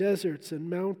about in deserts and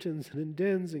mountains and in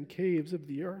dens and caves of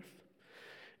the earth.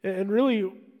 And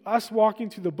really, us walking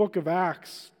through the book of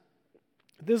Acts,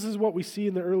 this is what we see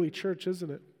in the early church,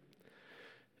 isn't it?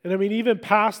 And I mean, even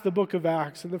past the book of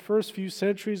Acts, in the first few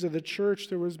centuries of the church,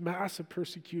 there was massive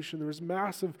persecution. There was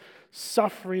massive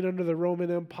suffering under the Roman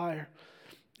Empire.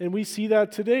 And we see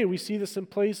that today. We see this in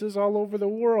places all over the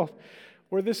world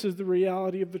where this is the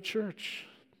reality of the church,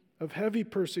 of heavy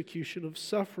persecution, of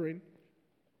suffering.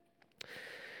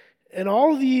 And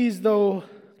all these, though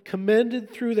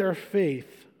commended through their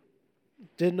faith,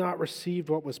 did not receive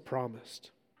what was promised,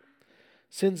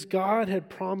 since God had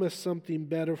promised something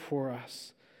better for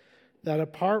us, that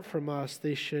apart from us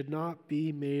they should not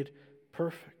be made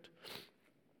perfect.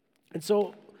 And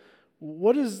so,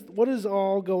 what is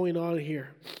all going on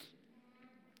here?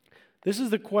 This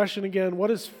is the question again, what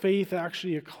does faith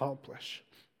actually accomplish?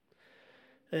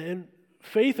 And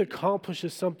faith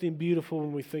accomplishes something beautiful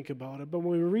when we think about it. But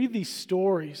when we read these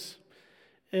stories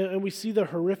and we see the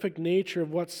horrific nature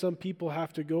of what some people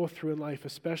have to go through in life,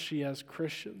 especially as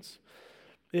Christians,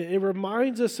 it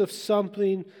reminds us of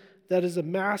something that is a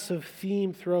massive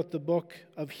theme throughout the book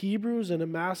of Hebrews and a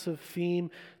massive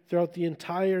theme throughout the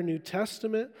entire New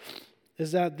Testament,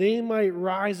 is that they might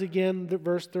rise again,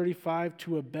 verse 35,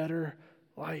 to a better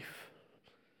life.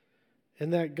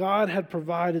 And that God had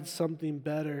provided something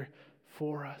better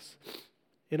for us.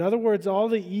 In other words, all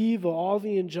the evil, all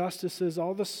the injustices,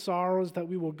 all the sorrows that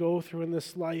we will go through in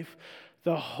this life,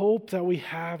 the hope that we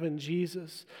have in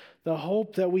Jesus, the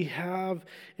hope that we have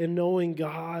in knowing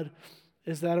God,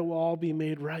 is that it will all be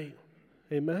made right.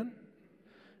 Amen?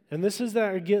 And this is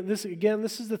this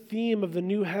is the theme of the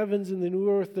new heavens and the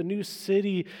new earth, the new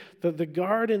city, the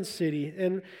garden city.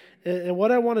 And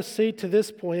what I want to say to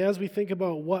this point, as we think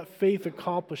about what faith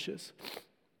accomplishes,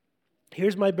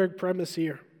 here's my big premise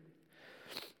here,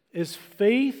 is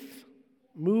faith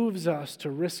moves us to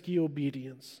risky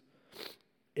obedience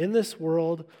in this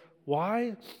world.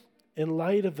 Why? In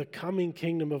light of the coming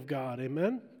kingdom of God.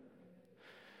 Amen?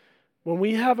 When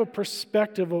we have a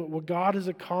perspective of what God is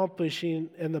accomplishing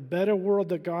and the better world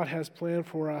that God has planned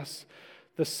for us,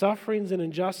 the sufferings and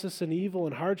injustice and evil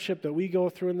and hardship that we go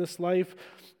through in this life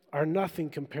are nothing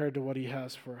compared to what He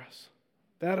has for us.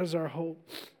 That is our hope.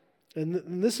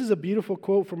 And this is a beautiful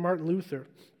quote from Martin Luther,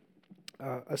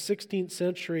 a 16th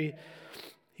century.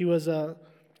 He was a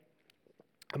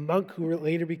monk who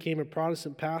later became a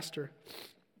Protestant pastor.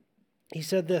 He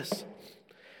said this.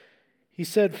 He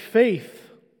said, "Faith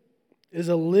is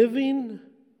a living,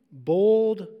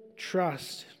 bold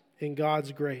trust in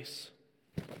God's grace.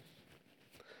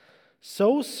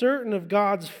 So certain of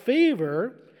God's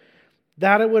favor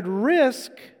that it would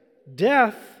risk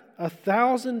death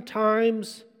 1,000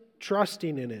 times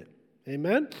trusting in it."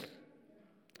 Amen?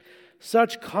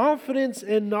 Such confidence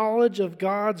and knowledge of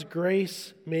God's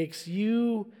grace makes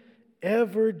you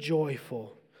ever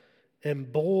joyful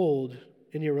and bold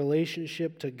in your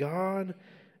relationship to God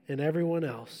and everyone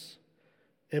else.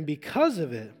 And because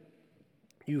of it,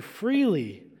 you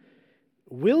freely,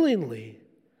 willingly,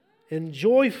 and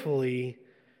joyfully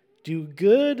do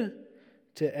good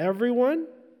to everyone,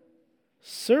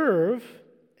 serve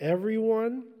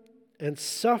everyone, and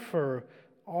suffer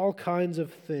all kinds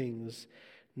of things,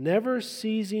 never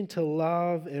ceasing to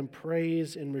love and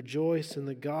praise and rejoice in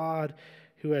the God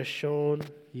who has shown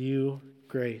you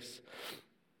grace.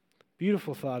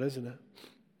 Beautiful thought, isn't it?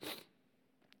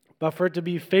 But for it to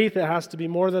be faith, it has to be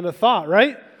more than a thought,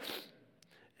 right?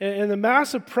 And the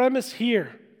massive premise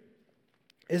here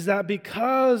is that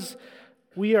because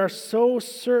we are so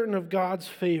certain of God's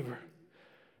favor,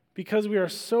 because we are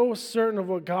so certain of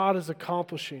what God is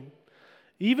accomplishing,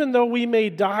 Even though we may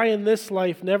die in this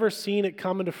life, never seeing it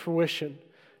come into fruition,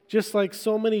 just like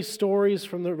so many stories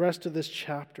from the rest of this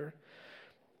chapter.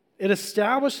 It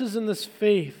establishes in this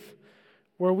faith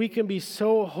where we can be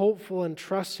so hopeful and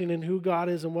trusting in who God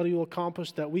is and what He will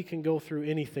accomplish that we can go through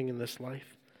anything in this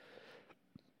life.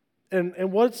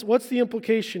 And what's the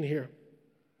implication here?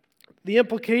 The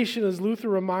implication, as Luther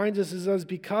reminds us, is as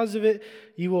because of it,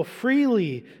 you will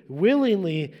freely,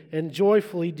 willingly, and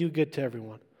joyfully do good to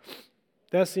everyone.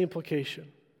 That's the implication.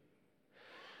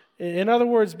 In other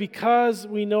words, because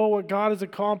we know what God has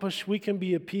accomplished, we can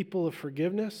be a people of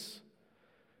forgiveness.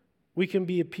 We can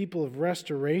be a people of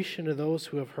restoration to those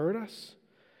who have hurt us.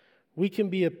 We can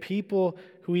be a people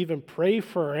who even pray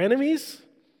for our enemies.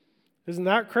 Isn't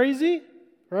that crazy?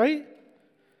 Right?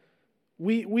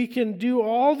 We can do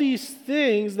all these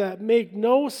things that make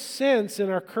no sense in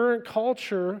our current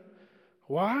culture.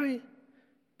 Why?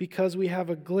 Because we have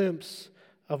a glimpse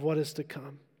of what is to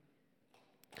come.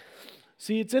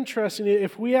 See, it's interesting.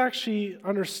 If we actually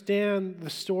understand the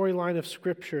storyline of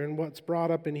Scripture and what's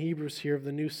brought up in Hebrews here of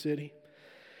the new city,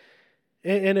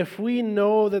 and if we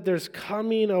know that there's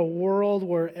coming a world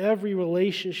where every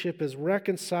relationship is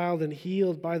reconciled and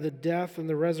healed by the death and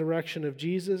the resurrection of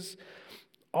Jesus,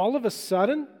 all of a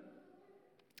sudden,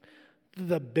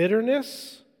 the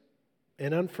bitterness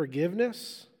and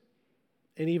unforgiveness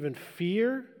and even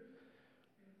fear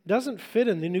doesn't fit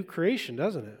in the new creation,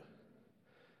 doesn't it?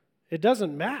 It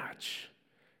doesn't match.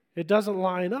 It doesn't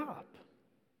line up.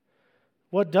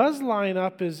 What does line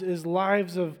up is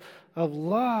lives of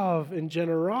love and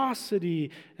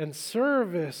generosity and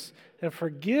service and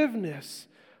forgiveness.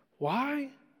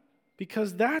 Why?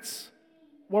 Because that's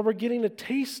what we're getting a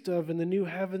taste of in the new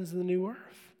heavens and the new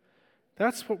earth.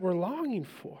 That's what we're longing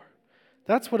for.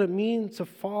 That's what it means to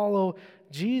follow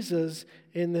Jesus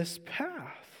in this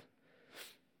path.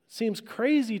 It seems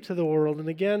crazy to the world, and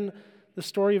again, the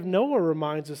story of Noah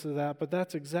reminds us of that, but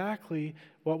that's exactly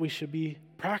what we should be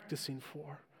practicing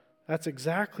for. That's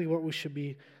exactly what we should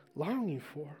be longing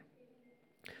for.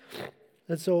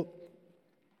 And so,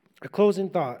 a closing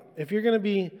thought. If you're going to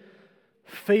be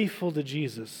faithful to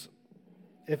Jesus,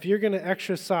 if you're going to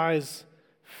exercise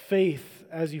faith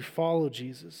as you follow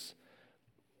Jesus,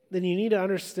 then you need to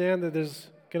understand that there's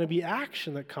going to be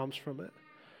action that comes from it.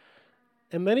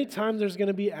 And many times there's going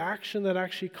to be action that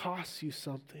actually costs you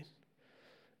something.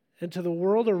 And to the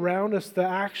world around us, the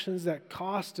actions that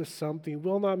cost us something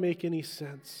will not make any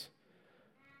sense.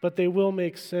 But they will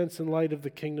make sense in light of the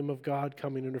kingdom of God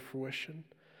coming into fruition.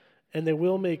 And they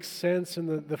will make sense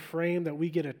in the frame that we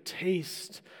get a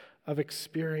taste of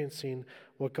experiencing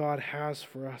what God has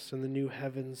for us in the new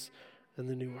heavens and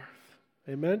the new earth.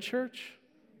 Amen, church?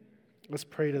 Let's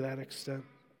pray to that extent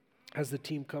as the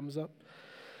team comes up.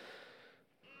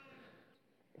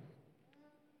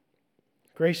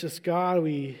 Gracious God,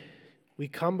 we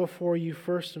come before you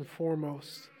first and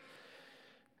foremost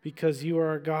because you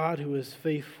are a God who is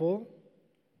faithful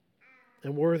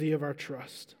and worthy of our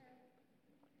trust.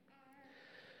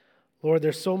 Lord,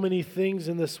 there's so many things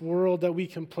in this world that we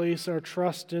can place our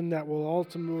trust in that will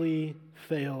ultimately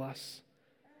fail us,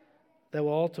 that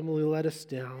will ultimately let us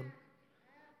down,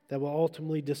 that will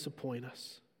ultimately disappoint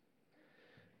us.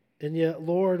 And yet,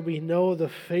 Lord, we know the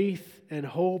faith and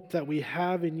hope that we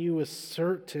have in you is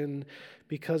certain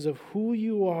because of who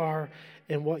you are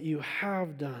and what you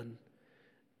have done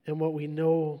and what we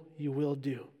know you will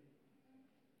do.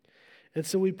 And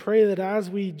so we pray that as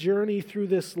we journey through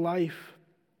this life,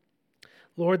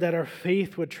 Lord, that our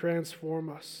faith would transform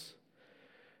us,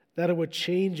 that it would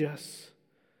change us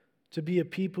to be a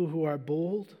people who are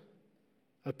bold,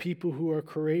 a people who are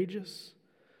courageous,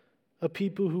 a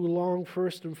people who long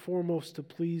first and foremost to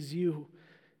please you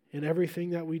in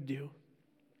everything that we do.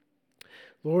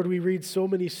 Lord, we read so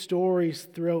many stories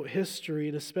throughout history,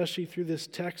 and especially through this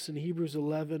text in Hebrews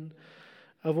 11,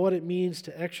 of what it means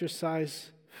to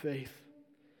exercise faith.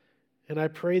 And I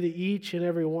pray that each and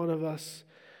every one of us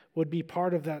would be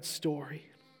part of that story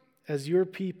as your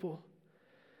people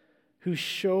who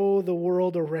show the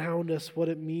world around us what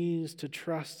it means to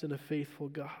trust in a faithful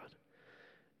God.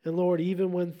 And Lord,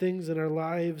 even when things in our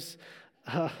lives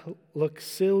look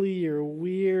silly or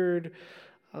weird,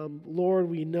 Lord,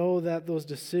 we know that those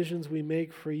decisions we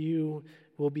make for you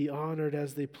will be honored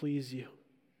as they please you.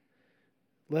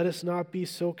 Let us not be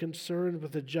so concerned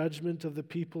with the judgment of the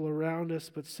people around us,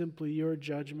 but simply your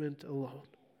judgment alone.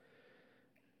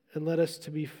 And let us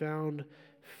to be found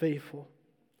faithful,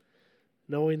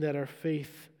 knowing that our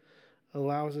faith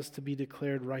allows us to be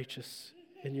declared righteous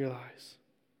in your eyes.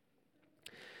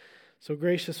 So,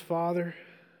 gracious Father,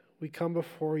 we come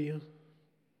before you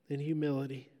in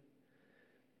humility.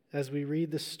 as we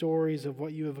read the stories of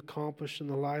what you have accomplished in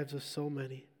the lives of so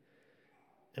many.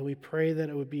 And we pray that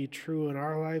it would be true in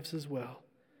our lives as well,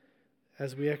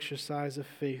 as we exercise a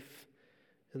faith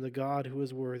in the God who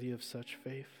is worthy of such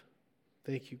faith.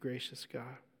 Thank you, gracious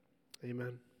God.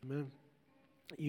 Amen. Amen.